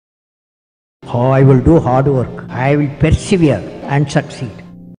I will do hard work. I will persevere and succeed.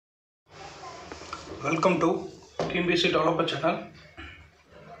 Welcome to TNPSC Developer Channel.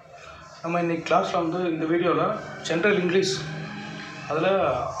 நம்ம இன்னைக்கு கிளாஸில் வந்து இந்த வீடியோவில் ஜென்ரல் இங்கிலீஷ் அதில்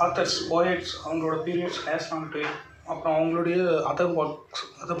ஆத்தர்ஸ் போயட்ஸ் அவங்களோட பீரியட்ஸ் நேஷனாலிட்டி அப்புறம் அவங்களுடைய அதர் ஒர்க்ஸ்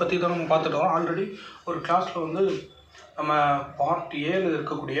அதை பற்றி தான் நம்ம பார்த்துட்டோம். ஆல்ரெடி ஒரு கிளாஸில் வந்து நம்ம பார்ட் 7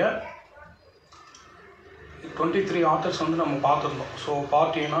 இருக்கக்கூடிய 23 ஆத்தர்ஸ் வந்து நம்ம பார்த்துருந்தோம். ஸோ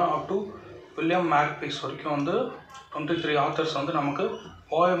பார்ட் ஏனா அப் டு வில்லியம் மேக்பீஸ் வரைக்கும் வந்து 23 ஆத்தர்ஸ் வந்து நமக்கு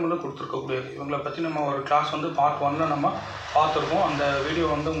போயமில் கொடுத்துருக்கக்கூடியது. இவங்களை பற்றி நம்ம ஒரு கிளாஸ் வந்து பார்ட் 1ல் நம்ம பார்த்துருக்கோம். அந்த வீடியோ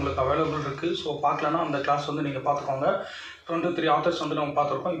வந்து உங்களுக்கு அவைலபிள் இருக்குது. ஸோ பார்க்கலன்னா அந்த கிளாஸ் வந்து நீங்கள் பார்த்துக்கோங்க. 23 ஆத்தர்ஸ் வந்து நம்ம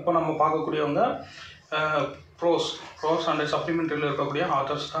பார்த்துருக்கோம். இப்போ நம்ம பார்க்கக்கூடியவங்க ப்ரோஸ் அண்ட் சப்ளிமெண்ட்ரியில் இருக்கக்கூடிய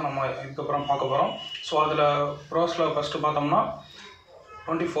ஆத்தர்ஸ் தான் நம்ம இதுக்கப்புறம் பார்க்க போகிறோம். ஸோ அதில் ப்ரோஸில் ஃபஸ்ட்டு பார்த்தோம்னா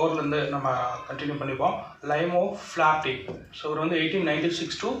 24லேருந்து நம்ம கண்டினியூ பண்ணிப்போம். லைமோ ஃப்ளாட்டி. ஸோ இவர் வந்து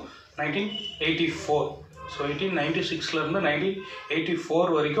 1896 to 1984. ஸோ 1896லேருந்து 1984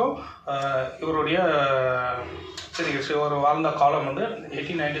 வரைக்கும் இவருடைய இவர் வாழ்ந்த காலம் வந்து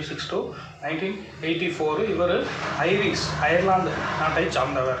 1896 to 1984. இவர் அயர்லாந்து நாட்டை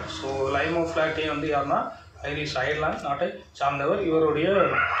சார்ந்தவர். ஸோ லைமோ ஃப்ளாட்டி வந்து யாருன்னா அயர்லாந்து நாட்டை சார்ந்தவர். இவருடைய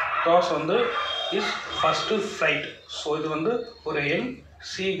ப்ராஸ் வந்து இஸ் ஃபஸ்ட்டு ஃப்ளைட். ஸோ இது வந்து ஒரு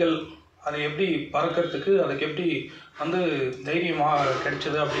சீகல் அது எப்படி பறக்கிறதுக்கு அதுக்கு எப்படி வந்து தைரியமாக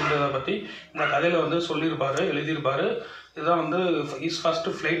கிடைச்சது அப்படின்றத பற்றி இந்த கதையில் வந்து சொல்லியிருப்பார், எழுதியிருப்பார். இதுதான் வந்து இஸ்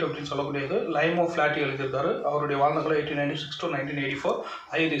ஃபஸ்ட்டு ஃப்ளைட் அப்படின்னு சொல்லக்கூடியது. லைமோ ஃப்ளாட்டி எழுதியிருக்காரு. அவருடைய வாழ்ந்தகளை 1896 to 1984.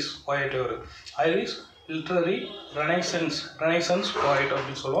 Irish poet. இவர் ஐரிஷ் லிட்ரரி ரெனைசன்ஸ் போயட்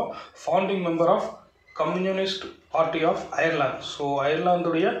அப்படின்னு சொல்லுவோம். Founding member of communist party of Ireland. So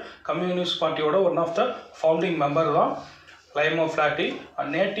அயர்லாந்துடைய communist பார்ட்டியோட one of the founding member தான் லைமோ ஃப்ளாட்டி.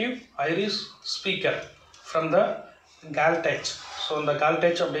 Native Irish speaker from the கால்டெச். So இந்த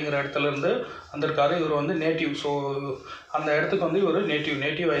கால்டெச் அப்படிங்கிற இடத்துலேருந்து வந்திருக்காரு. இவர் வந்து நேட்டிவ். ஸோ அந்த இடத்துக்கு வந்து இவர்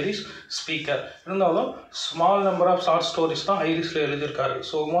நேட்டிவ் ஐரிஷ் ஸ்பீக்கர். இருந்தாலும் small number of short stories தான் ஐரிஷில் எழுதியிருக்காரு.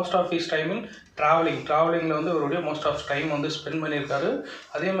 So most of his time in ட்ராவலிங்கில் வந்து இவருடைய மோஸ்ட் ஆஃப் டைம் வந்து ஸ்பெண்ட் பண்ணியிருக்காரு.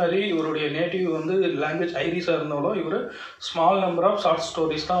 அதே மாதிரி இவருடைய நேட்டிவ் வந்து லாங்குவேஜ் ஐரிஷாக இருந்தாலும் இவர் small number of short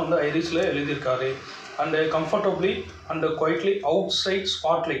stories தான் வந்து ஐரிஷில் எழுதியிருக்காரு. And comfortably and quietly out side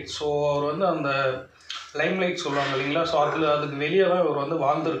spotlight. So அவர் வந்து அந்த லைம்லைட் சொல்லுவாங்க இல்லைங்களா. ஸோ அதுக்கு வெளியே தான் இவர் வந்து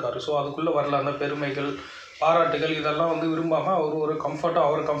வாழ்ந்துருக்காரு. ஸோ அதுக்குள்ளே வரல அந்த பெருமைகள் பாராட்டுகள் இதெல்லாம் வந்து விரும்பாமல் அவர்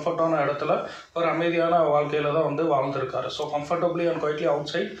கம்ஃபர்ட்டான இடத்துல ஒரு அமைதியான வாழ்க்கையில் தான் வந்து வாழ்ந்துருக்காரு. So comfortably and quietly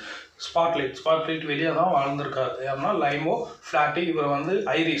out side spotlight வெளியே தான் வாழ்ந்துருக்காரு. யாருன்னா லைமோ ஃப்ளாட்டி. இவர் வந்து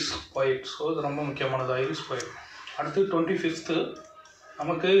ஐரிஷ் போயிட். ஸோ இது ரொம்ப முக்கியமானது, ஐரிஷ் போயிட். அடுத்து 25th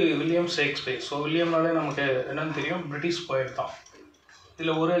நமக்கு வில்லியம் ஷேக்ஸ்பியர். ஸோ வில்லியம்னாலே நமக்கு என்னென்னு தெரியும், பிரிட்டிஷ் போயிட் தான்.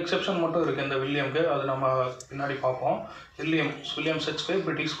 இதில் ஒரு எக்ஸெப்ஷன் மட்டும் இருக்குது இந்த வில்லியம்க்கு, அது நம்ம பின்னாடி பார்ப்போம். வில்லியம் ஷேக்ஸ்பியர்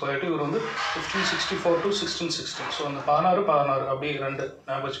பிரிட்டிஷ் போயிட்டு இவர் வந்து 1564 to 1616. ஸோ அந்த 16 அப்படியே ரெண்டு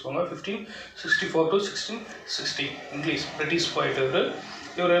ஞாபகம் வச்சுக்கோங்க. 1564 to 1616 இங்கிலீஷ் பிரிட்டிஷ் போயிட்டு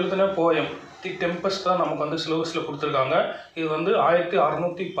இவர் எழுதின போயம் தி டெம்பஸ்ட் தான் நமக்கு வந்து சிலபஸில் கொடுத்துருக்காங்க. இது வந்து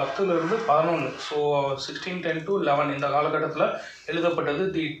 1610லேருந்து 11. ஸோ 1610 to 11 இந்த காலகட்டத்தில் எழுதப்பட்டது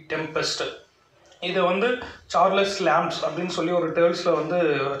தி டெம்பஸ்ட். இதை வந்து சார்லஸ் லாம்ப்ஸ் அப்படின்னு சொல்லி ஒரு டேர்ல்ஸில் வந்து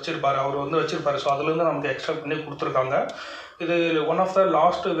அவர் வந்து வச்சுருப்பார். ஸோ அதுலேருந்து நமக்கு எக்ஸ்ட்ராக்ட் பண்ணி கொடுத்துருக்காங்க. இது one of the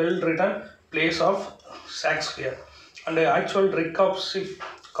last well written place of Shakespeare and actual rig of ship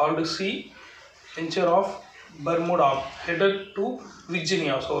called C venture of Bermuda headed to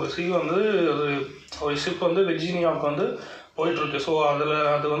Virginia. So ஒரு ஷிப் வந்து விர்ஜீனியாவுக்கு வந்து போயிட்டுருக்கு. ஸோ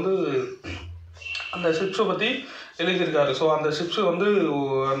அது வந்து அந்த ஷிப்ஸை பற்றி எழுதியிருக்காரு. ஸோ அந்த ஷிப்ஸு வந்து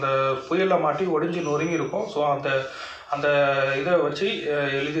அந்த புயலில் மாட்டி ஒடிஞ்சு நொறுங்கி இருக்கும். ஸோ அந்த இதை வச்சு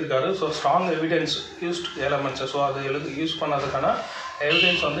எழுதியிருக்காரு. So strong evidence used elements. So அதை யூஸ் பண்ணதுக்கான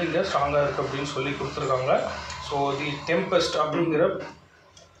எவிடன்ஸ் வந்து இங்கே ஸ்ட்ராங்காக இருக்குது அப்படின்னு சொல்லி கொடுத்துருக்காங்க. ஸோ தி டெம்பஸ்ட் அப்படிங்கிற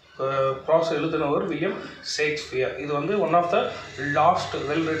ப்ராஸ் எழுதினவர் வில்லியம் ஷேக்ஸ்பியர். இது வந்து one of the last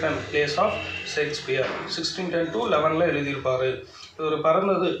well written place of Shakespeare. 1610 to 11 எழுதியிருப்பார். இவர்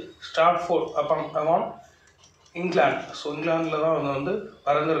பிறந்தது ஸ்டாட்ஃபோர்ட் அப்பான் இங்கிலாந்து. ஸோ இங்கிலாந்தில் தான் வந்து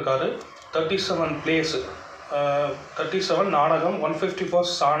பிறந்திருக்காரு. 37 பிளேஸு, 37 நாடகம், 154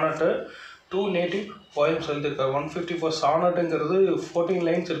 சானட்டு, 2 நேட்டிவ் போயம்ஸ் எழுதியிருக்காரு. 154 சானட்டுங்கிறது 14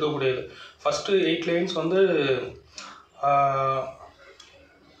 லைன்ஸ் இருக்கக்கூடியது. ஃபஸ்ட்டு 8 லைன்ஸ் வந்து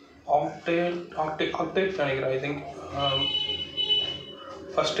ஆக்டேட் நினைக்கிறேன். I think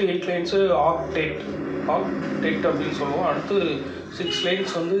first 8 lines octet அப்படின்னு சொல்லுவோம். அடுத்து 6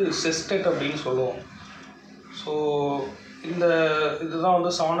 லைன்ஸ் வந்து செஸ்டெட் அப்படின்னு சொல்லுவோம். ஸோ இதுதான்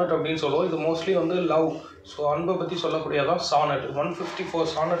வந்து சானட் அப்படின்னு சொல்லுவோம். இது மோஸ்ட்லி வந்து லவ், ஸோ அன்பை பற்றி சொல்லக்கூடியதான் சானட். 154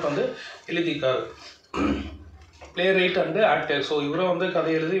 சானட் வந்து எழுதியிருக்காரு. playwright and actor. ஸோ இவரும் வந்து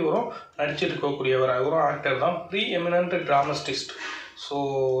கதை எழுதி இவரும் நடிச்சிட்டு இருக்கக்கூடியவர், இவரும் ஆக்டர் தான். Pre eminent ட்ராமஸ்டிஸ்ட். ஸோ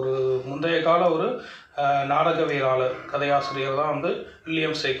ஒரு முந்தைய கால ஒரு நாடகவியலாளர், கதையாசிரியர் தான் வந்து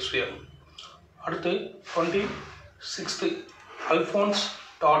வில்லியம் ஷேக்ஸ்பியர். அடுத்து 26th அல்ஃபோன்ஸ்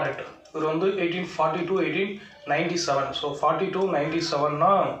டாடட். இவர் வந்து 1840 to 1897. ஸோ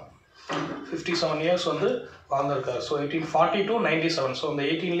 42-97னா 57 இயர்ஸ் வந்து வாழ்ந்திருக்காரு. So 1840 to 97. ஸோ இந்த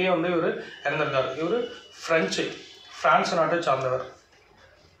 18லேயே வந்து இவர் இறந்திருக்காரு. இவர் பிரான்ஸ் நாட்டை சார்ந்தவர்.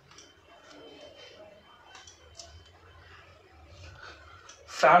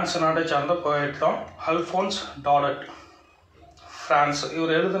 பிரான்ஸ் நாட்டை சார்ந்த போயட் தான் அல்ஃபோன்ஸ் டாடட். பிரான்ஸ்.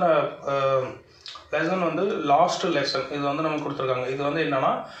 இவர் எழுதின லெசன் வந்து லாஸ்ட் லெசன். இது வந்து நமக்கு கொடுத்துருக்காங்க. இது வந்து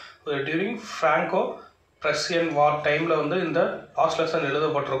என்னன்னா டியூரிங் ஃப்ராங்கோ பிரஷியன் வார் டைமில் வந்து இந்த லாஸ்ட் லெசன்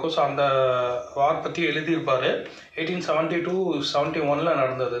எழுதப்பட்டிருக்கும். ஸோ அந்த வார் பற்றி எழுதியிருப்பார். 1870 to 71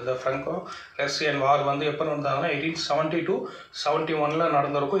 நடந்தது. இந்த ஃப்ராங்கோ பிரஷியன் வார் வந்து எப்போ நடந்தாங்கன்னா 1870 to 71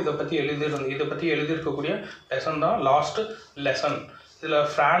 நடந்திருக்கும். இதை பற்றி எழுதியிருக்கக்கூடிய லெசன் தான் லாஸ்ட் லெசன். இதில்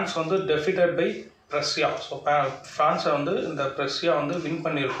ஃப்ரான்ஸ் வந்து டெஃபிட்டட் பை பிரஷ்யா. ஸோ ஃப்ரான்ஸை வந்து இந்த பிரஷ்யா வந்து வின்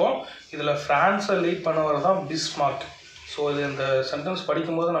பண்ணியிருக்கோம். இதில் ஃப்ரான்ஸை லீட் பண்ணவர் தான் பிஸ்மார்க். ஸோ இது இந்த சென்டென்ஸ்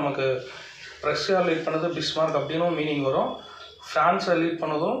படிக்கும்போது நமக்கு பிரஷ்யா லீட் பண்ணது பிஸ்மார்க் அப்படின்னும் மீனிங் வரும், ஃப்ரான்ஸை லீட்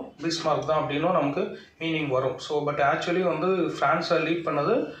பண்ணதும் பிஸ்மார்க் தான் அப்படின்னும் நமக்கு மீனிங் வரும். ஸோ பட் ஆக்சுவலி வந்து ஃப்ரான்ஸை லீட்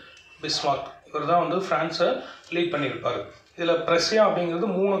பண்ணது பிஸ்மார்க். இவர் தான் வந்து ஃப்ரான்ஸை லீட் பண்ணியிருப்பார். இதில் பிரஷ்யா அப்படிங்கிறது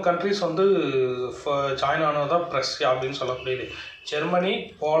 3 கண்ட்ரிஸ் வந்து ஜாயின் ஆனது தான் பிரஷ்யா அப்படின்னு சொல்லக்கூடியது. Germany,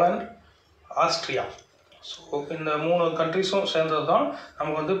 Poland, Austria. ஸோ இந்த 3 கண்ட்ரிஸும் சேர்ந்தது தான்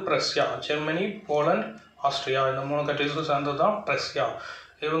நமக்கு வந்து பிரஷ்யா. ஜெர்மனி, போலண்ட், ஆஸ்ட்ரியா இந்த 3 கண்ட்ரிஸும் சேர்ந்தது தான் பிரஷ்யா.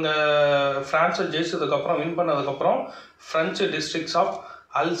 இவங்க ஃப்ரான்ஸை ஜெயிச்சதுக்கப்புறம் வின் பண்ணதுக்கப்புறம் French districts of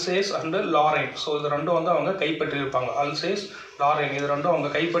Alsace and லாரைன். So இது ரெண்டும் வந்து அவங்க கைப்பற்றியிருப்பாங்க. அல்சேஸ், லாரைன் இது ரெண்டும் அவங்க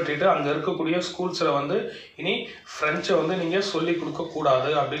கைப்பற்றிட்டு அங்கே இருக்கக்கூடிய ஸ்கூல்ஸில் வந்து இனி ஃப்ரெஞ்சை வந்து நீங்கள் சொல்லி கொடுக்கக்கூடாது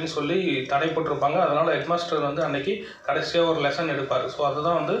அப்படின்னு சொல்லி தடைப்பட்டிருப்பாங்க. அதனால் ஹெட்மாஸ்டர் வந்து அன்றைக்கி கடைசியாக ஒரு லெசன் எடுப்பார். ஸோ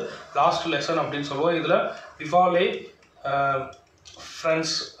அதுதான் வந்து லாஸ்ட் லெசன் அப்படின்னு சொல்லுவோம். இதில் விவாலே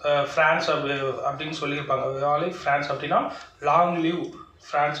ஃப்ரான்ஸ் அப்படின்னு சொல்லியிருப்பாங்க. விவாலே ஃப்ரான்ஸ் அப்படின்னா லாங் லிவ்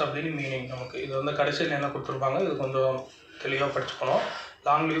ஃப்ரான்ஸ் அப்படின்னு மீனிங் நமக்கு. இது வந்து கடைசியில் என்ன கொடுத்துருப்பாங்க, இது கொஞ்சம் தெளிவாக படிச்சுக்கணும்.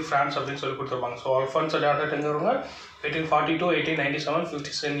 லாங் லிவ் ஃப்ரான்ஸ் அப்படின்னு சொல்லி கொடுத்துருப்பாங்க. ஸோ அல்ஃபோன்ஸ் டாடட் எங்கிறவங்க 1840 to 1897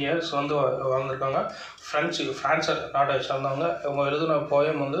 57 இயர்ஸ் வந்து வாழ்ந்திருக்காங்க. ஃப்ரான்ஸ் நாட்டை சார்ந்தவங்க. இவங்க எழுதின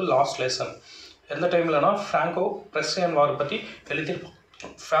போயம் வந்து லாஸ்ட் லெசன். எந்த டைம்லனா ஃப்ராங்கோ பிரஷியன் வார் பற்றி எழுதியிருப்பாங்க.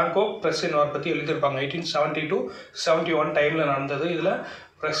 1870 to 71 டைமில் நடந்தது. இதில்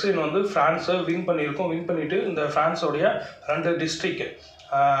பிரஷியன் வந்து ஃப்ரான்ஸை வின் பண்ணிட்டு இந்த ஃப்ரான்ஸோடைய 2 டிஸ்ட்ரிக்ட்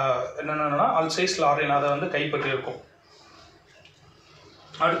என்னென்னா அல்சேஸ், லாரைன் அதை வந்து கைப்பற்றியிருக்கும்.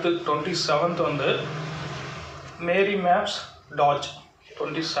 அடுத்து 27th வந்து மேரி மேப்ஸ் டாட்ஜ்.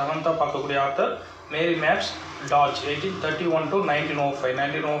 27th பார்க்கக்கூடிய author Mary Mapes dodge. 1831 to 1905.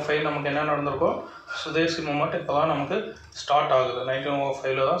 1905 நமக்கு என்ன நடந்திருக்கோம், சுதேசி மூமெண்ட் இப்போ தான் நமக்கு ஸ்டார்ட் ஆகுது.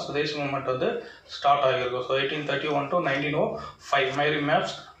 1905 தான் சுதேசி மூமெண்ட் வந்து ஸ்டார்ட் ஆகியிருக்கும். So 1831 to 1905 Mary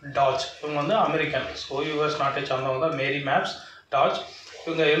Mapes dodge. இவங்க வந்து அமெரிக்கன். ஸோ யூஎஸ் நாட்டை சார்ந்தவங்க தான் மேரி மேப்ஸ் டாட்ஜ்.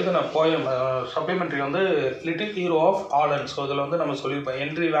 இவங்க எழுதின போயம் சப்ளிமெண்ட்ரி வந்து little hero of Haaland. So இதில் வந்து நம்ம சொல்லியிருப்போம்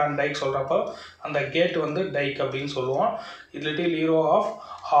ஹென்ரி வேன் டைக் சொல்கிறப்போ அந்த கேட் வந்து டைக் அப்படின்னு சொல்லுவோம். Little hero of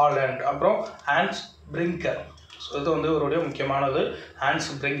Haaland. அப்புறம் ஹான்ஸ் பிரிங்கர். ஸோ இது வந்து இவருடைய முக்கியமானது.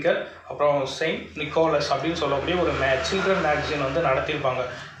 Hans Brinker. அப்புறம் செயின்ட் நிக்கோலஸ் அப்படின்னு சொல்லக்கூடிய ஒரு சில்ட்ரன் மேகசின் வந்து நடத்தியிருப்பாங்க.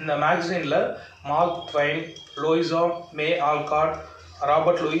 இந்த மேகசினில் மார்க் ட்வைன், லூயிஸா மே Olcott,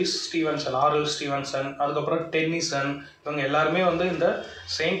 Robert Lewis Stevenson, RL Stevenson, அதுக்கப்புறம் டென்னிசன் இவங்க எல்லாருமே வந்து இந்த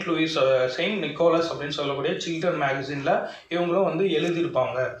செயின்ட் நிக்கோலஸ் அப்படின்னு சொல்லக்கூடிய சில்ட்ரன் மேகசினில் இவங்களும் வந்து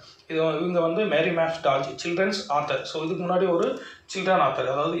எழுதியிருப்பாங்க. இவங்க வந்து Mary Mapes dodge children's author. So இதுக்கு முன்னாடி ஒரு சில்ட்ரன் ஆத்தர்,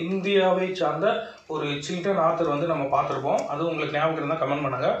 அதாவது இந்தியாவை சார்ந்த ஒரு சில்ட்ரன் ஆத்தர் வந்து நம்ம பார்த்துருப்போம். அது உங்களுக்கு ஞாபகம் இருந்தால் கமெண்ட்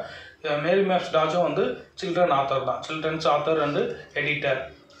பண்ணுங்கள். மேரி மேப்ஸ் டாட்ஜும் வந்து சில்ட்ரன் ஆத்தர் தான். Children's author and editor.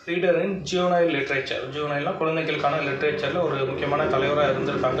 Reader in juvenile literature. ஜூவனைல்னா குழந்தைகளுக்கான லிட்ரேச்சரில் ஒரு முக்கியமான தலைவராக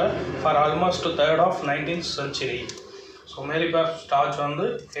இருந்திருக்காங்க for almost 3rd of 19th century. So Mary Mapes dodge வந்து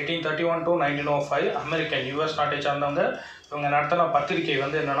 1831 to 1905 அமெரிக்கன் யூஎஸ் நாட்டை சார்ந்தவங்க. இவங்க நடத்தின பத்திரிகை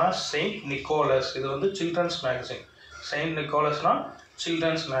வந்து என்னென்னா செயின்ட் நிக்கோலஸ். இது வந்து children's magazine. Saint நிக்கோலஸ்னால்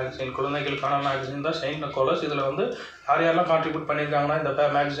children's magazine, குழந்தைகளுக்கான மேகசின் தான் செயின்ட் நிக்கோலஸ். இதில் வந்து யாரெல்லாம் கான்ட்ரிபியூட் பண்ணியிருக்காங்கன்னா இந்த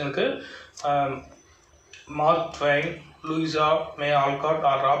மேகசினுக்கு மார்க் ட்வைன், லூயிஸா மே Olcott,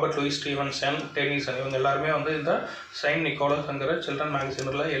 Robert Lewis Stevenson, tennessine இவங்க எல்லாருமே வந்து இந்த செயின்ட் நிக்கோலஸ்ங்கிற சில்ட்ரன்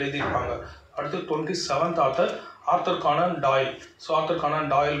மேகசினில் எழுதியிருப்பாங்க. அடுத்து 27th author Conan toil. So author Conan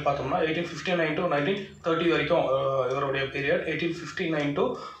toil பார்த்தோம்னா 1859 to 1930 வரைக்கும் இவருடைய பீரியட். 1859 to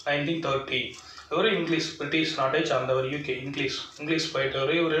 1930. இவர் இங்கிலீஷ், பிரிட்டிஷ் நாட்டை சார்ந்தவர். UK English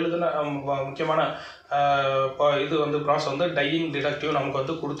போயிட்டவர். இவர் எழுதின முக்கியமான இப்போ இது வந்து ப்ராசஸ் வந்து டையிங் டிடெக்டிவ் நமக்கு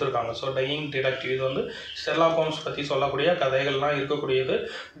வந்து கொடுத்துருக்காங்க. ஸோ டையிங் டிடெக்டிவ் இது வந்து ஷெர்லாக் ஹோம்ஸ் பற்றி சொல்லக்கூடிய கதைகள்லாம் இருக்கக்கூடியது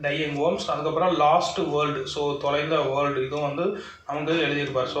டையிங் ஹோம்ஸ். அதுக்கப்புறம் லாஸ்ட் வேர்ல்டு, ஸோ தொலைந்த வேர்ல்டு, இதுவும் வந்து நமக்கு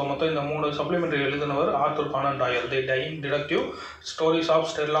எழுதியிருப்பார். ஸோ மொத்தம் இந்த 3 சப்ளிமெண்ட்ரி எழுதினவர் Arthur Conan டாயல். The dying detective, stories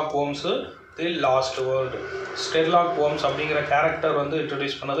of Sherlock Holmes, the last world. Sherlock Holmes அப்படிங்கிற கேரக்டர் வந்து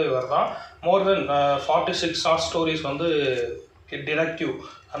இன்ட்ரடியூஸ் பண்ணது இவர் தான். மோர் தென் 46 ஷார்ட் ஸ்டோரிஸ் வந்து டிடெக்டிவ்,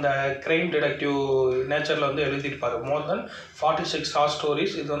 அந்த கிரைம் டிடெக்டிவ் நேச்சரில் வந்து எழுதியிருப்பார். மோர் தென் 46 ஷார்ட்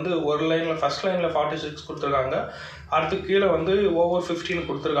ஸ்டோரிஸ். இது வந்து ஒரு லைனில், ஃபஸ்ட் லைனில் 46 கொடுத்துருக்காங்க, அடுத்து கீழே வந்து ஓவர் 15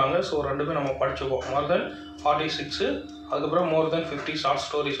 கொடுத்துருக்காங்க. ஸோ ரெண்டுமே நம்ம படிச்சுப்போம். மோர் தென் 46, அதுக்கப்புறம் மோர் தென் 50 ஷார்ட்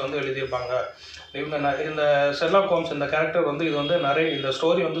ஸ்டோரிஸ் வந்து எழுதியிருப்பாங்க. இந்த ஷெர்லாக் ஹோம்ஸ் இந்த கேரக்டர் வந்து இது வந்து இந்த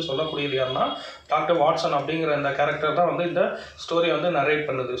ஸ்டோரி வந்து சொல்லக்கூடியது யாருன்னா டாக்டர் வாட்சன் அப்படிங்கிற இந்த கேரக்டர் தான் வந்து இந்த ஸ்டோரியை வந்து நரேட்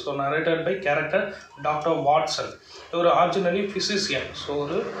பண்ணுது. So narrated by character doctor Watson. இவர் ஆரிஜினலி ஃபிசிஷியன். ஸோ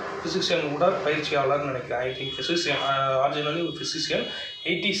ஒரு ஃபிசிஷியன் உடற்பயிற்சியாளர்னு நினைக்கிறேன். ஐ திங்க் ஃபிசிஷியன், ஆரிஜினலி ஒரு ஃபிசிஷியன்.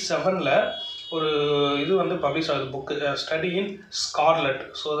 87ல் ஒரு இது வந்து பப்ளிஷ் ஆகுது, book study in scarlet.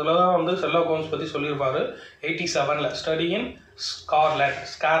 So அதில் தான் வந்து ஷெர்லாக் ஹோம்ஸ் பற்றி சொல்லியிருப்பார். 87ல் ஸ்டடி இன் ஸ்கார்லெட்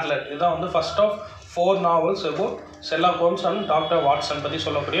இதுதான் வந்து first of 4 novels about Sherlock Holmes and doctor Watson பற்றி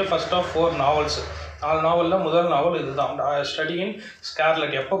சொல்லக்கூடிய ஃபர்ஸ்ட் ஆஃப் 4 நாவல்ஸ். 4 நாவலில் முதல் நாவல் இதுதான், ஸ்டடி இன்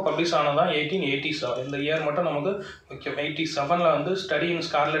ஸ்கார்லெட். எப்போ பப்ளிஷ் ஆனதான் 1887. இந்த இயர் மட்டும் நமக்கு முக்கியம். 87ல் வந்து ஸ்டடி இன்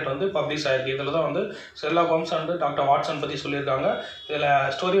ஸ்கார்லெட் வந்து பப்ளிஷ் ஆகிருக்கு. இதில் தான் வந்து Sherlock Holmes and doctor Watson பற்றி சொல்லியிருக்காங்க. இதில்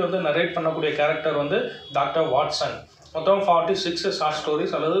ஸ்டோரி வந்து நரேட் பண்ணக்கூடிய கேரக்டர் வந்து டாக்டர் வாட்சன். மொத்தம் 46 ஷார்ட்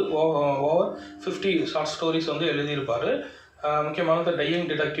ஸ்டோரிஸ் அல்லது ஓவர் 50 ஷார்ட் ஸ்டோரிஸ் வந்து எழுதியிருப்பார். முக்கியமானது டையிங்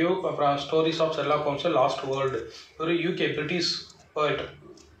டிடெக்டிவ், அப்புறம் stories of Sherlock Holmes, last world. ஒரு யூகே பிரிட்டிஷ் போய்ட்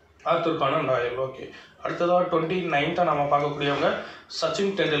ஆர்தர் கானன் டாயல். ஓகே, அடுத்ததாக 29th நம்ம பார்க்கக்கூடியவங்க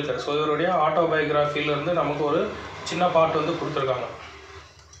சச்சின் டெண்டுல்கர். ஸோ இவருடைய ஆட்டோபயோகிராஃபிலேருந்து நமக்கு ஒரு சின்ன பார்ட் வந்து கொடுத்துருக்காங்க.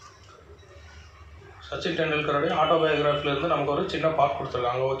 சச்சின் டெண்டுல்கருடைய ஆட்டோபயோகிராஃபிலேருந்து நமக்கு ஒரு சின்ன பார்ட்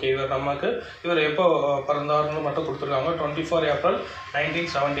கொடுத்துருக்காங்க. ஓகே, இவர் எப்போ பிறந்தார்னு மட்டும் கொடுத்துருக்காங்க. 24 ஏப்ரல்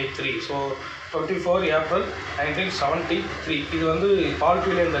 1973. So 24 April 1973. இது வந்து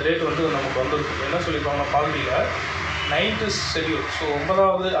பால்டியில் இந்த டேட் வந்து நமக்கு வந்துருக்கு. என்ன சொல்லியிருக்காங்க பால்டியில் 9th ஷெட்யூல். ஸோ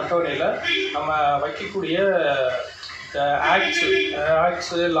 9வது அட்டவணையில் நம்ம வைக்கக்கூடிய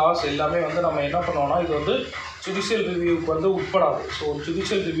ஆக்ட்ஸு லாஸ் எல்லாமே வந்து நம்ம என்ன பண்ணுவோம்னா இது வந்து ஜுடிஷியல் ரிவ்யூவுக்கு வந்து உட்படாது. ஸோ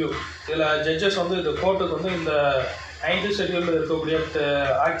ஜுடிஷியல் ரிவ்யூ இதில் ஜட்ஜஸ் வந்து இந்த கோர்ட்டுக்கு வந்து இந்த 9th ஷெட்யூலில் இருக்கக்கூடிய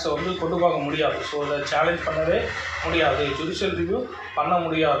ஆக்ட்ஸை வந்து கொண்டு போக முடியாது. ஸோ அதை சேலஞ்ச் பண்ணவே முடியாது, ஜுடிஷியல் ரிவ்யூ பண்ண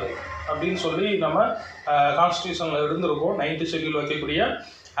முடியாது அப்படின்னு சொல்லி நம்ம கான்ஸ்டியூஷனில் இருந்திருக்கோம். 9th ஷெட்யூல் வைக்கக்கூடிய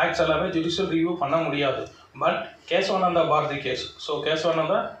ஆக்ட்ஸ் எல்லாமே ஜுடிஷியல் ரிவ்யூ பண்ண முடியாது. But Kesavananda Bharathi case, so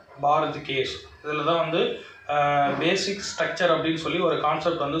Kesavananda Bharathi case இதில் தான் வந்து பேசிக் ஸ்ட்ரக்சர் அப்படின்னு சொல்லி ஒரு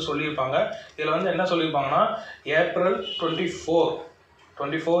கான்செப்ட் வந்து சொல்லியிருப்பாங்க. இதில் வந்து என்ன சொல்லியிருப்பாங்கன்னா ஏப்ரல்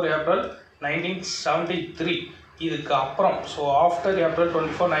 24 ஏப்ரல் 1973 இதுக்கு அப்புறம், ஸோ ஆஃப்டர் ஏப்ரல்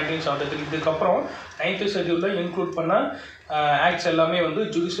 24 1973 இதுக்கப்புறம் 9th ஷெட்யூலில் இன்க்ளூட் பண்ண ஆக்ட்ஸ் எல்லாமே வந்து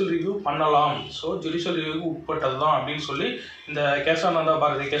ஜுடிஷியல் ரிவ்யூ பண்ணலாம். ஸோ ஜுடிஷியல் ரிவ்யூக்கு உட்பட்டது தான் அப்படின்னு சொல்லி இந்த கேசவானந்தா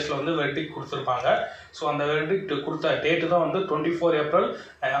பாரதி கேஸில் வந்து வெர்டிக்ட் கொடுத்துருப்பாங்க. ஸோ அந்த வெர்டிக்ட் கொடுத்த டேட்டு தான் வந்து 24 ஏப்ரல்.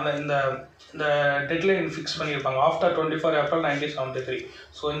 அந்த இந்த டெட்லைன் ஃபிக்ஸ் பண்ணியிருப்பாங்க ஆஃப்டர் 24 ஏப்ரல் 1973.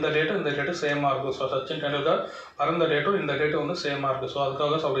 ஸோ இந்த டேட்டு சேமாக இருக்கும். ஸோ சச்சின் டெண்டுல்கர் பிறந்த டேட்டும் இந்த டேட்டும் வந்து சேமாக இருக்குது. ஸோ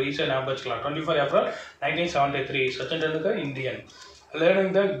அதுக்காக சொல்கிற ஈஸியாக ஞாபகம் வச்சுக்கலாம். 24 April 1973 Sachin Tendulkar Indian.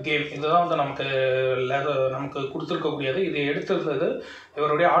 Learning the game இதுதான் வந்து நமக்கு கொடுத்துருக்கக்கூடியது. இது எடுத்திருந்தது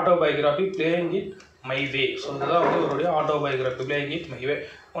இவருடைய autobiography playing it my way. So இதுதான் வந்து இவருடைய autobiography playing it my way.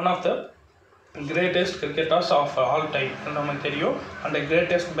 One of the greatest cricketers of all time நமக்கு தெரியும். And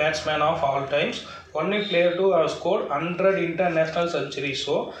greatest batsman of all times. Only player to have scored 100 international century.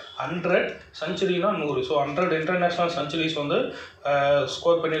 So 100 செஞ்சுரினா 100. So 100 international centuries வந்து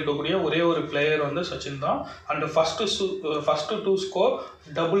score பண்ணியிருக்கக்கூடிய ஒரே ஒரு player வந்து சச்சின் தான். And first to score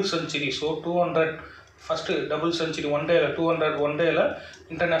double century. So 200 first double century one டேயில்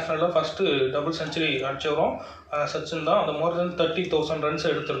இன்டர்நேஷ்னலில் first double century அடிச்சவரும் Sachin தான். அந்த மோர் தென் 30,000 runs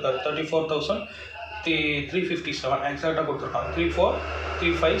எடுத்திருக்காரு. 34,357 எக்ஸாக்டாக கொடுத்துருக்காங்க.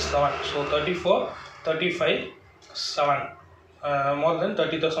 34,357. ஸோ 34,357 மோர் தென்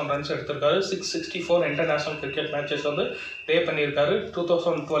 30,000 ரன்ஸ் எடுத்திருக்காரு. 664 இன்டர்நேஷ்னல் கிரிக்கெட் மேட்சஸ் வந்து ப்ளே பண்ணியிருக்காரு.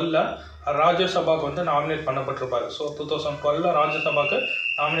 2012 ராஜ்யசபாவுக்கு வந்து nominate பண்ணப்பட்டிருப்பார். So 2012 ராஜ்யசபாவுக்கு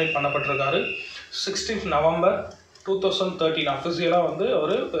nominate பண்ணப்பட்டிருக்காரு. 16th November 2013 அஃபிஷியலாக வந்து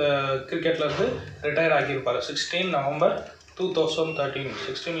அவர் கிரிக்கெட்லேருந்து ரிட்டையர் ஆகியிருப்பார். 16 நவம்பர் 2013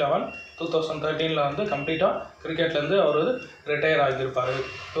 16/11/2013 வந்து கம்ப்ளீட்டாக கிரிக்கெட்லேருந்து அவர் ரிட்டையர் ஆகியிருப்பார்.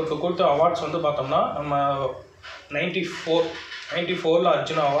 இவருக்கு கொடுத்த அவார்ட்ஸ் வந்து பார்த்தோம்னா நம்ம 94ல்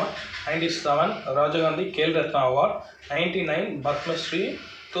Arjuna award, 97 Rajiv Gandhi Khel Ratna award, 99 Padmashri,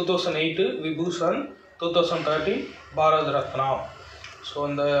 2008 Vibhushan, 2013 Bharat Ratna. So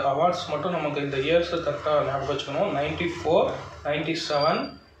இந்த அவார்ட்ஸ் மட்டும் நமக்கு இந்த இயர்ஸை கரெக்டாக ஞாபகம் வச்சுக்கணும். 94, 97,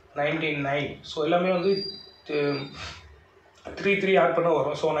 99. ஸோ எல்லாமே வந்து 3 ஆட் பண்ண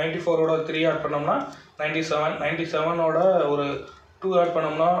வரும். ஸோ 94ஓட 3 ஆட் பண்ணோம்னா 97, 97ஓட ஒரு 2 ஆட்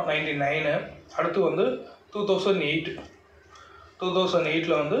பண்ணோம்னா 99. அடுத்து வந்து 2008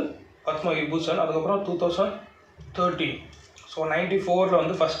 வந்து பத்ம விபூஷன். அதுக்கப்புறம் 2013. ஸோ 94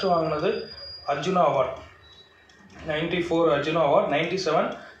 வந்து ஃபஸ்ட்டு வாங்கினது Arjuna award, 94 Arjuna award, 97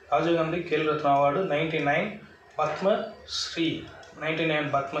 Rajiv Gandhi Khel Ratna award, 99 Padmashri, 99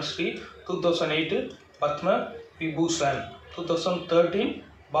 Padmashri, 2008 Padma Vibhushan, 2013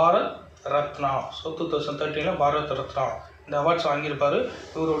 Bharat Ratna. So 2013 Bharat Ratna இந்த அவார்ட்ஸ் வாங்கியிருப்பார்.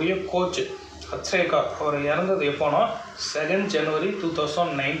 இவருடைய கோச் அக்ஷேகர் அவர் இறந்தது எப்போனா 2 ஜனவரி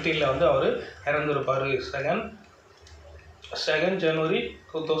 2019 வந்து அவர் இறந்துருப்பார். 2 ஜனவரி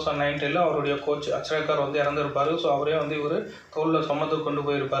 2019 அவருடைய கோச் அக்ஷேகர் வந்து இறந்துருப்பார். ஸோ அவரே வந்து இவர் தோளில் சுமந்து கொண்டு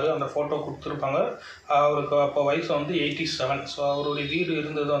போயிருப்பார். அந்த ஃபோட்டோ கொடுத்துருப்பாங்க. அவருக்கு அப்போ வயசு வந்து 87. ஸோ அவருடைய வீடு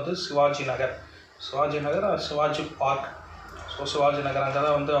இருந்தது வந்து சிவாஜி நகர், சிவாஜி பார்க். ஸோ சிவாஜி நகர் அங்கே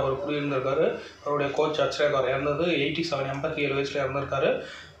தான் வந்து அவர் குடியிருந்திருக்காரு. அவருடைய கோச் அக்ஷேகர் இறந்தது 87, 87 வயசில் இறந்துருக்காரு.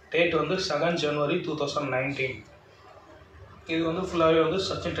 டேட் வந்து 2 ஜனவரி 2019. இது வந்து ஃபுல்லாகவே வந்து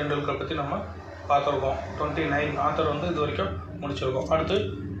சச்சின் டெண்டுல்கர் பற்றி நம்ம பார்த்துருக்கோம். 29 ஆத்தர் வந்து இது வரைக்கும் முடிச்சிருக்கோம். அடுத்து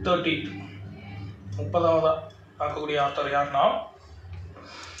 30வது பார்க்கக்கூடிய ஆத்தர் யாருன்னா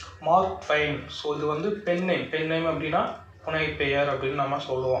மார்க் ட்வைன். ஸோ இது வந்து பென் நேம் அப்படின்னா புனைப்பெயர் அப்படின்னு நம்ம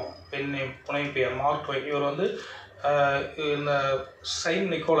சொல்லுவோம். Pen name புனைப்பெயர் Mark Twain. இவர் வந்து இந்த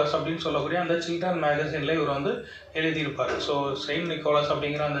செயின்ட் நிக்கோலஸ் அப்படின்னு சொல்லக்கூடிய அந்த சில்ட்ரன் மேகசினில் இவர் வந்து எழுதியிருப்பார். ஸோ செயின்ட் நிக்கோலஸ்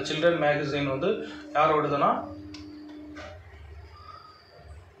அப்படிங்கிற அந்த சில்ட்ரன் மேகசின் வந்து யாரோடதுன்னா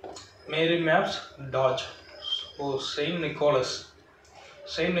Mary Mapes dodge. So Saint Nicolas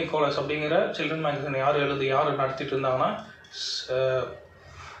அப்படிங்கிற சில்ட்ரன் மேகசின் யார் நடத்திட்டு இருந்தாங்கன்னா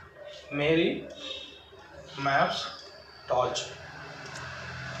மேரி மேப்ஸ் டாட்ஜ்.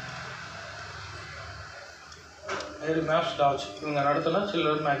 இவங்க நடத்தின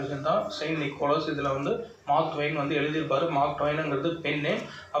சில்ட்ரன் மேகசின் தான் செயின்ட் நிக்கோலஸ். இதில் வந்து மார்க் ட்வைன் வந்து எழுதியிருப்பார். Mark ட்வைனுங்கிறது pen name.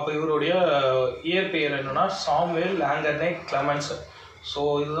 அப்போ இவருடைய இயற்பெயர் என்னென்னா சாமுவேல் லாங்கர்னே கிளமென்ஸ். ஸோ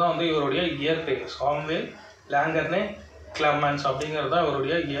இதுதான் வந்து இவருடைய இயற்பெயர், சாமுவேல் லாங்கர்னே கிளமென்ஸ் அப்படிங்கிறது தான்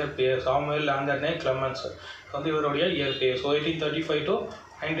இவருடைய இயற்பெயர். சாமுவேல் லாங்கர்னே கிளமென்ஸ் வந்து இவருடைய இயற்பெயர். ஸோ 1835 to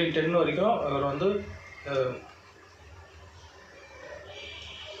 1910 வரைக்கும் இவர் வந்து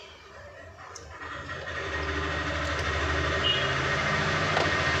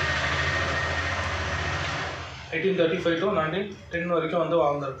 1835 to 1910 வரைக்கும் வந்து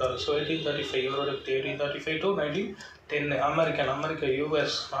வாழ்ந்திருக்காரு. ஸோ 1835 இவருடைய 1835 to 1910 அமெரிக்க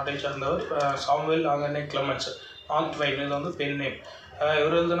யூஎஸ் நாட்டை சார்ந்தவர் சாமுவேல் லாங்கர்னே கிளமென்ஸ். மார்க் ட்வைன் இது வந்து பென் நேம்.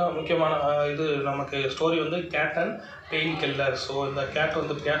 இவர் எழுதுனா முக்கியமான இது நமக்கு ஸ்டோரி வந்து gate and pain killer. So இந்த கேட்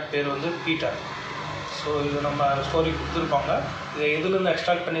பேர் வந்து பீட்டர். ஸோ இது நம்ம ஸ்டோரி கொடுத்துருப்பாங்க. இதை எதுலேருந்து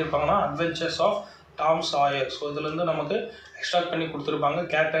extract பண்ணியிருப்பாங்கன்னா adventures of Tom சாயர். So இதுலேருந்து நமக்கு எக்ஸ்ட்ராக்ட் பண்ணி கொடுத்துருப்பாங்க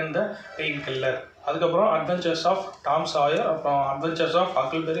gate and the pain killer. அதுக்கப்புறம் அட்வென்ச்சர்ஸ் ஆஃப் டாம் சாயர், அப்புறம் adventures of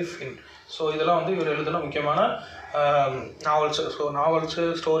Huckleberry fin. So இதெல்லாம் வந்து இவர் எழுதுன முக்கியமான நாவல்ஸு. ஸோ நாவல்ஸு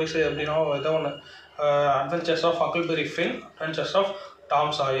ஸ்டோரிஸு எப்படின்னா ஏதோ ஒன்று adventures of Huckleberry fin, adventures of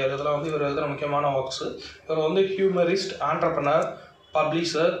Tom சாயர் இதெல்லாம் வந்து இவர் எழுதுன முக்கியமான ஒர்க்ஸு. இவர் வந்து humorist, entrepreneur,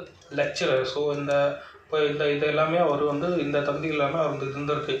 publisher, lecturer. So இது எல்லாமே அவர் வந்து இந்த தகுதிகள் எல்லாமே அவர் வந்து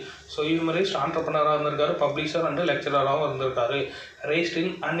இருந்திருக்கு. ஸோ ஹியூமரிஸ்ட், ஆண்டர்ப்ரனராக இருந்திருக்காரு, பப்ளிஷர் அண்டு லெக்சரராகவும் இருந்திருக்காரு. ரேஸ்ட்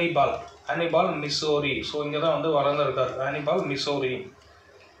இன் அனிபால் மிசோரி. ஸோ இங்கே தான் வந்து வளர்ந்துருக்காரு, அனிபால் மிசோரி.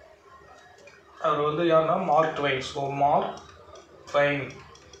 அவர் வந்து யாருன்னா Mark Twain. So Mark Twain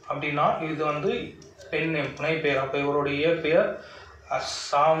அப்படின்னா இது வந்து பென் நேம் புனைப்பெயர். அப்போ இவருடைய இயற்பெயர்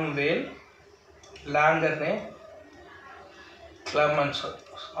சாமுவேல் லாங்கர்னே கிளமென்ஸ்.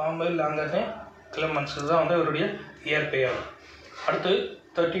 இதுதான் வந்து இவருடைய இயற்பெயர். அடுத்து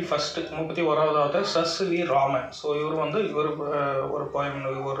 31வது சசி ராமன். ஸோ இவர் வந்து ஒரு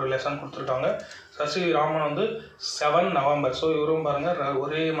போயம் ஒரு லெசன் கொடுத்துருக்காங்க. சசி ராமன் வந்து 7 நவம்பர். ஸோ இவரும் பாருங்கள்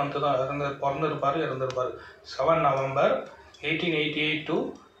ஒரே மந்த்து தான் இறந்திருப்பார். 7 November 1888 to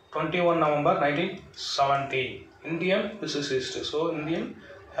 21 November 1970. Indian physicist. So Indian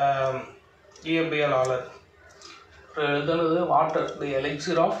இயற்பியலாளர். எழுதுனது வாட்டர் தி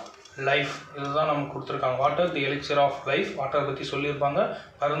எலிக்சிர் ஆஃப் லைஃப். இதுதான் நமக்கு கொடுத்துருக்காங்க. Water the எலிக்சிர் of life. வாட்டரை பற்றி சொல்லியிருப்பாங்க.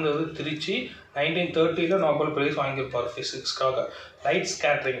 பிறந்தது Trichy, 1930 Nobel prize வாங்கியிருப்பார் ஃபிசிக்ஸ்க்காக. Light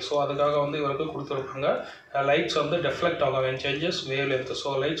scattering, so அதுக்காக வந்து இவருக்கு கொடுத்துருப்பாங்க. லைட்ஸ் வந்து டெஃப்ளெக்ட் ஆகும் when changes wavelength. So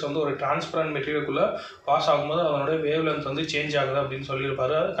lights வந்து ஒரு டிரான்ஸ்பரண்ட் மெட்டீரியலுக்குள்ளே பாஸ் ஆகும்போது அதனுடைய வேவ் லென்த் வந்து சேஞ்ச் ஆகுது அப்படின்னு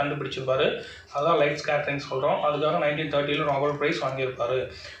சொல்லியிருப்பாரு, கண்டுபிடிச்சிருப்பாரு. அதுதான் லைட் ஸ்கேட்டரிங் சொல்கிறோம். அதுக்காக 1930 நோபல் பிரைஸ் வாங்கியிருப்பார்.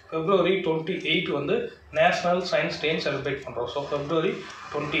 February 28 வந்து நேஷ்னல் சயின்ஸ் டேன்னு செலிப்ரேட் பண்ணுறோம். So February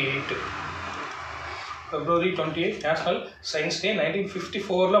 28 national science day.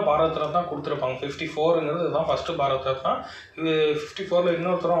 1954 Bharat Ratna கொடுத்துருப்பாங்க. 54ங்கிறது இதுதான் ஃபஸ்ட்டு பாரத் ரத்னா. இது 54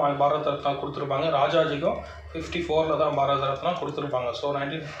 இன்னொருத்தரும் பாரத் ரத்னா கொடுத்துருப்பாங்க. ராஜாஜிக்கும் 54 தான் பாரத் ரத்னா கொடுத்துருப்பாங்க. So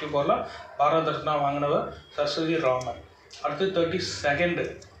 1954 Bharat Ratna வாங்கினவர் sir Raman. அடுத்து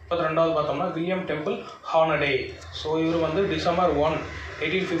 32வது பார்த்தோம்னா வில்லியம் டெம்பிள் ஹார்னடே. ஸோ இவர் வந்து டிசம்பர் 1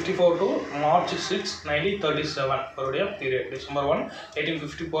 1854 to March 6 1937 இவருடைய பீரியட். டிசம்பர் 1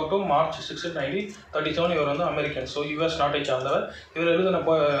 1854 to March 6 1937 இவர் வந்து அமெரிக்கன். ஸோ யுஎஸ் நாட்டை சார்ந்தவர். இவர் எழுதின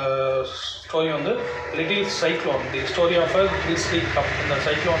ஸ்டோரி வந்து little cyclone, the story of a கிறிஸ்லி cup. இந்த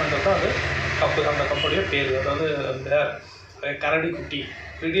சைக்ளோன்ன்றது அது கப்பு, அந்த கப்புடைய பேர், அதாவது இந்த கரடி குட்டி.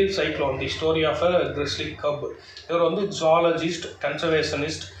 Little cyclone, the story of a கிறிஸ்லி cup. இவர் வந்து zoologist,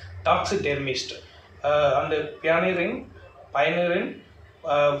 conservationist, டாக்ஸிடெர்மிஸ்ட் and pioneering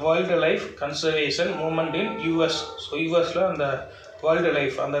wild life conservation moment in US. So யூஎஸில் அந்த வைல்டு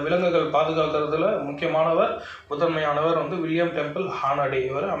லைஃப், அந்த விலங்குகள் பாதுகாக்கிறதுல முக்கியமானவர், முதன்மையானவர் வந்து வில்லியம் டெம்பிள் ஹார்னடே.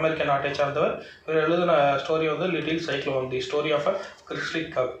 இவர் அமெரிக்க நாட்டை சார்ந்தவர். இவர் எழுதின ஸ்டோரி வந்து little cyclone, the story of a கிறிஸ்லி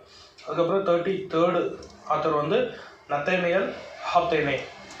cup. அதுக்கப்புறம் 33rd ஆத்தர் வந்து நத்தேனியல் ஹாத்தேனே.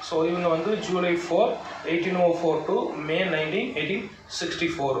 ஸோ இவங்க வந்து July 4 1804 to May 19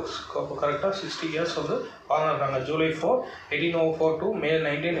 1864. கரெக்டாக 60 இயர்ஸ் வந்து வாழ்ந்துருக்காங்க. July 4 1804 to May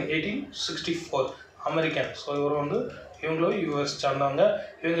 19 1864 American. So இவர் வந்து இவங்களும் யூஎஸ் சார்ந்தவங்க.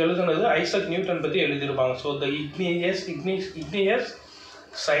 இவங்க எழுதுனது ஐசக் நியூட்டன் பற்றி எழுதியிருப்பாங்க. So the igneous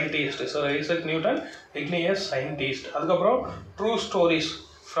scientist. So Isaac Newton igneous scientist. அதுக்கப்புறம் true stories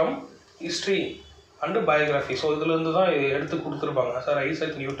from history and biography. So இதுலேருந்து தான் எடுத்து கொடுத்துருப்பாங்க சார்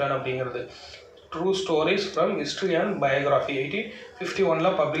ஐசக் நியூட்டன் அப்படிங்கிறது. True stories from history and biography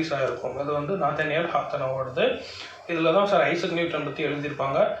 1851 publish ஆகிருக்கும். இது வந்து நாத்தனியல் ஹாத்தனோடது. இதில் தான் சார் ஐசக் நியூட்டன் பற்றி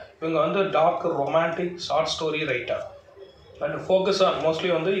எழுதியிருப்பாங்க. இவங்க வந்து dark romantic short story writer and focus on mostly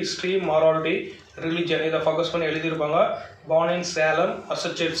வந்து ஹிஸ்ட்ரி, மாராலிட்டி, ரிலிஜன் இதை ஃபோக்கஸ் பண்ணி எழுதியிருப்பாங்க. Born in Salem,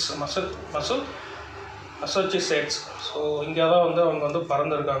 மசச்சூசெட்ஸ். ஸோ இங்கே தான் வந்து அவங்க வந்து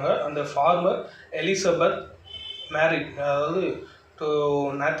பறந்துருக்காங்க. அந்த ஃபார்மர் எலிசபெத் மேரிட், அதாவது to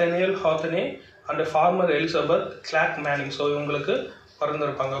நாத்தனியல் ஹாத்தனே and farmer Elizabeth clock Manning. So இவங்களுக்கு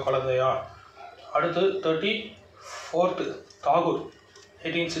பறந்துருப்பாங்க குழந்தையா. அடுத்து 34th Tagore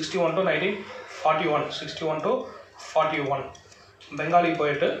 1861 to 1941, 61 to 41 Bengali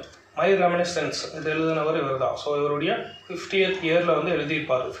போயிட்டு மை ரெமினிசன்ஸ் இது எழுதினவர் இவர் தான். ஸோ இவருடைய 50th இயரில் வந்து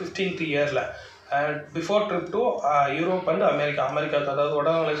எழுதியிருப்பார். 15th இயரில் before trip to Europe and அமெரிக்காவுக்கு, அதாவது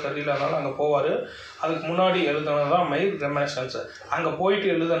உடல்நிலை சரியில்லாதனால அங்கே போவார். அதுக்கு முன்னாடி எழுதுனது தான் மை ரெமினிசன்ஸ். அங்கே போயிட்டு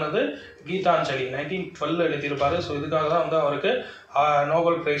எழுதுனது கீதாஞ்சலி 1912 எழுதியிருப்பார். ஸோ இதுக்காக தான் வந்து அவருக்கு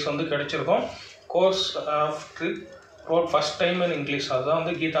நோபல் ப்ரைஸ் வந்து கிடைச்சிருக்கும். Course of trip road first time in English. அதுதான்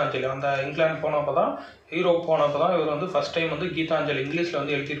வந்து கீதாஞ்சலி. அந்த இங்கிலாந்து போனப்போ தான், யூரோப் போனப்போ தான் இவர் வந்து ஃபஸ்ட் டைம் வந்து கீதாஞ்சலி இங்கிலீஷில்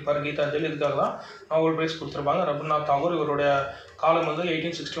வந்து எழுதியிருப்பார். கீதாஞ்சலி இதுக்காக தான் நோபல் ப்ரைஸ் கொடுத்துருப்பாங்க. ரவீந்திரநாத் தாகூர் இவருடைய காலம் வந்து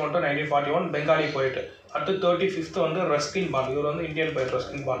 1861 to 1941 பெங்காலி போயிட்டு. அடுத்து 35th வந்து ரஸ்கின் பாண்ட். இவர் வந்து இந்தியன் போயிட்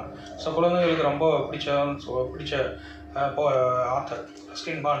ரஸ்கின் பாண்ட். ஸோ குழந்தைங்களுக்கு ரொம்ப பிடிச்ச ஆத்தர்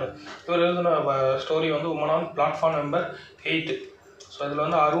ரஸ்கின் பாண்ட். இவர் எழுதின ஸ்டோரி வந்து woman on platform number 8. So இதில்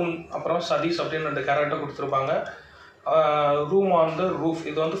வந்து அருண் அப்புறம் சதீஷ் அப்படின்னு 2 கேரக்டர் கொடுத்துருப்பாங்க. ரூம் ஆன் த ரூஃப்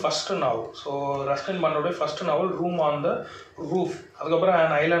இது வந்து first novel. So Ruskin பாண்டோடைய first novel room on the roof. அதுக்கப்புறம்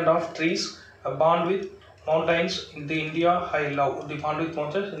an island of trees, bond with mountains இந்த India I love, the bond with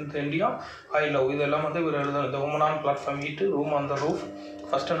mountains இந்த இந்தியா ஐ லவ். இதெல்லாம் வந்து இவர் எழுதுன இந்த woman on platform 8, room on the roof,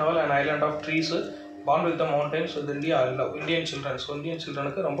 first novel an island of trees, bond with the mountains with India I love. Indian children. So Indian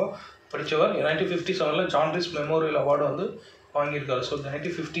சில்ட்ரனுக்கு ரொம்ப படித்தவர். 1957 ஜான்ரிஸ் memorial award வந்து வாங்கியிருக்காரு. So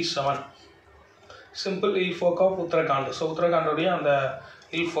 1957 simple will folk of Uttarakhand. So உத்தரகாண்டோடைய அந்த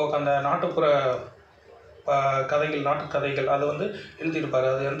இல் folk, அந்த நாட்டுப்புற கதைகள், நாட்டுக்கதைகள் அதை வந்து எழுதியிருப்பார்.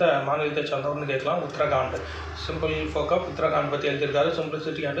 அது எந்த மாநிலத்தை சார்ந்தவர்னு கேட்கலாம். Uttarakhand. Simple folk of Uttarakhand பற்றி எழுதியிருக்காரு.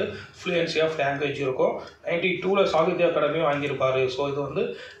 Simplicity and fluency of language இருக்கும். 92 சாகித்ய அகாடமியும் வாங்கியிருப்பார். ஸோ இது வந்து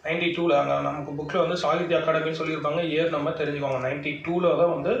 92 அங்கே நமக்கு புக்கில் வந்து சாகித்ய அகாடமின்னு சொல்லியிருப்பாங்க. இயர் நம்ம தெரிஞ்சுக்கோங்க. 92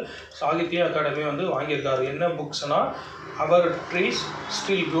 தான் வந்து சாகித்ய அகாடமி வந்து வாங்கியிருக்காரு. என்ன புக்ஸ்னால் அவர் trees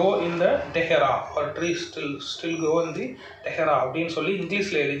still grow in the டெஹரா, our trees still grow in தி டெஹரா அப்படின்னு சொல்லி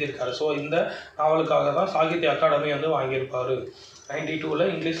இங்கிலீஷில் எழுதியிருக்காரு. ஸோ இந்த நாவலுக்காக தான் சாகித்ய அகாடமி வந்து வாங்கியிருப்பார். 92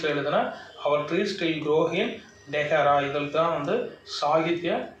 இங்கிலீஷில் எழுதின அவர் ட்ரீஸ் ஸ்டில் க்ரோ இன் டெஹரா, இதில் தான் வந்து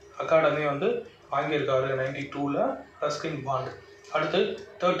சாகித்ய அகாடமி வந்து வாங்கியிருக்காரு 92ல் ரஸ்கின் பாண்ட். அடுத்து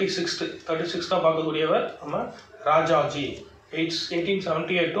 36 பார்க்கக்கூடியவர் நம்ம ராஜாஜி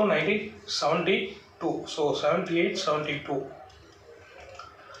 1878 to 1972. ஸோ 78-72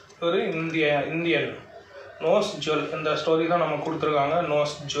 ஒரு இந்தியன் நோஸ் ஜுவல். இந்த ஸ்டோரி தான் நம்ம கொடுத்துருக்காங்க.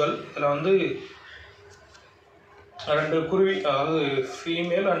 நோஸ் ஜுவல் இதில் வந்து 2 குருவி, அதாவது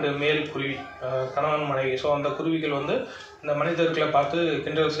ஃபீமேல் அண்டு மேல் குருவி, கணவன் மனைவி. ஸோ அந்த குருவிகள் வந்து இந்த மனிதர்களை பார்த்து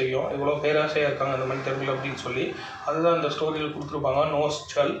கிண்டல் செய்யும், இவ்வளோ பேராசையாக இருக்காங்க இந்த மனிதர்கள் அப்படின்னு சொல்லி. அதுதான் இந்த ஸ்டோரியில் கொடுத்துருப்பாங்க. நோஸ்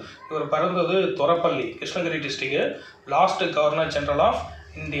ஜுவல் இவர் பிறந்தது Thorapalli, Krishnagiri district. Last governor general of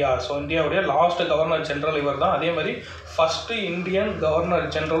India. So இந்தியாவுடைய லாஸ்ட் கவர்னர் ஜெனரல் இவர் தான். அதே மாதிரி ஃபஸ்ட்டு இந்தியன் கவர்னர்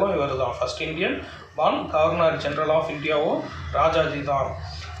ஜெனரலும் இவர் தான். First Indian governor general of இந்தியாவும் ராஜாஜி தான்.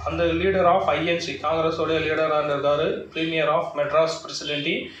 அந்த லீடர் ஆஃப் ஐஎன்சி, காங்கிரஸோடைய லீடராக இருந்திருக்காரு. Premier of Madras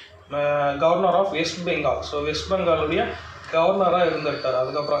பிரசிடென்டி, governor of west Bengal. So west பெங்காலுடைய கவர்னராக இருந்திருக்காரு.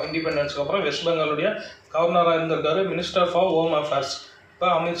 அதுக்கப்புறம் இண்டிபெண்டன்ஸுக்கு அப்புறம் வெஸ்ட் பெங்காலுடைய கவர்னராக இருந்திருக்காரு. மினிஸ்டர் ஃபார் ஹோம் அஃபேர்ஸ்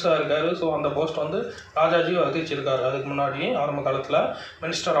இப்போ அமித்ஷா இருக்கார். ஸோ அந்த போஸ்ட் வந்து ராஜாஜி வகிச்சிருக்காரு. அதுக்கு முன்னாடி ஆரம்ப காலத்தில்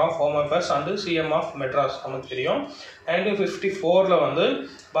minister of home affairs and CM of Madras நமக்கு தெரியும். 1954 வந்து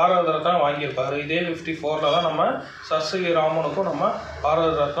பாரத ரத்னா வாங்கியிருப்பார். இதே 54 தான் நம்ம சர் சி ராமனுக்கும் நம்ம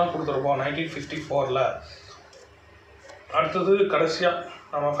பாரத ரத்னா கொடுத்துருப்போம் 1954. அடுத்தது கடைசியாக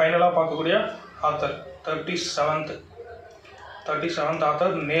நம்ம ஃபைனலாக பார்க்கக்கூடிய author 37th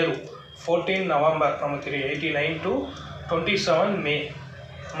author Nehru. 14 November நமக்கு தெரியும். 89 to 27 மே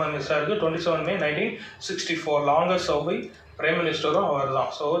நம்ம மிஸ் ஆகிருக்கு. 27 மே 1964 லாங்கஸ்ட் சர்வை பிரைம் மினிஸ்டரும் அவர் தான்.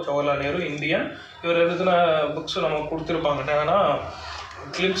 So Jawaharlal Nehru Indian. இவர் எழுதின புக்ஸ் நம்ம கொடுத்துருப்பாங்க. என்னன்னா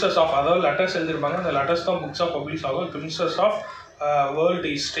கிளிம்சஸ் ஆஃப், அதாவது லெட்டர்ஸ் எழுதியிருப்பாங்க. அந்த லெட்டர்ஸ் தான் புக்ஸாக பப்ளிஷ் ஆகும். Glimpses of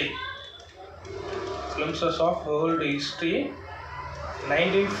world history. Glimpses of world history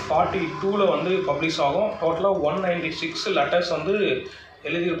 1942 வந்து பப்ளிஷ் ஆகும். டோட்டலாக 196 லெட்டர்ஸ் வந்து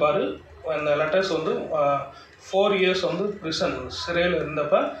எழுதியிருப்பார். அந்த லெட்டர்ஸ் வந்து 4 இயர்ஸ் வந்து பிரிசன் சிறையில்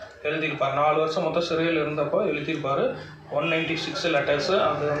இருந்தப்போ எழுதியிருப்பார். 4 வருஷம் மொத்தம் சிறையில் இருந்தப்போ எழுதியிருப்பார் 196 லெட்டர்ஸு.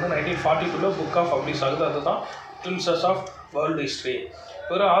 அது வந்து 1942 புக் ஆஃப் பப்ளிஷ் ஆகுது. அதுதான் கிளிம்சஸ் ஆஃப் வேர்ல்டு ஹிஸ்ட்ரி.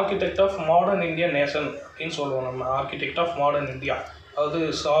 ஒரு architect of modern Indian nation அப்படின்னு சொல்லுவோம் நம்ம. ஆர்கிடெக்ட் ஆஃப் மாடர்ன் இந்தியா, அதாவது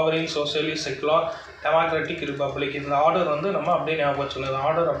sovereign, socialist, secular, democratic republic. இந்த ஆர்டர் வந்து நம்ம அப்படியே ஞாபகம் வச்சுக்கணும். இந்த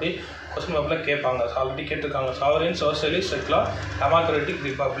ஆர்டர் அப்படியே கொஸ்டின் பேப்பரில் கேட்பாங்க. ஆல்ரெடி கேட்டிருக்காங்க. Sovereign, socialist, secular, democratic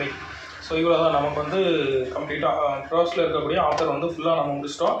republic. So இவ்வளோ தான் நமக்கு வந்து கம்ப்ளீட்டாக ப்ரோஸில் இருக்கக்கூடிய ஆத்தர் வந்து ஃபுல்லாக நம்ம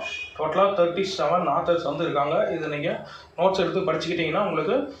முடிச்சிட்டோம். டோட்டலாக 37 ஆத்தர்ஸ் வந்து இருக்காங்க. இது நீங்கள் நோட்ஸ் எடுத்து படிச்சுக்கிட்டிங்கன்னா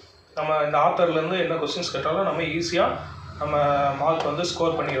உங்களுக்கு நம்ம இந்த ஆத்தர்லேருந்து என்ன கொஸ்டின்ஸ் கேட்டாலும் நம்ம ஈஸியாக நம்ம மார்க் வந்து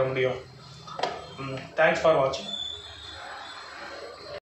ஸ்கோர் பண்ணிட முடியும். தேங்க்ஸ் ஃபார் வாட்சிங்.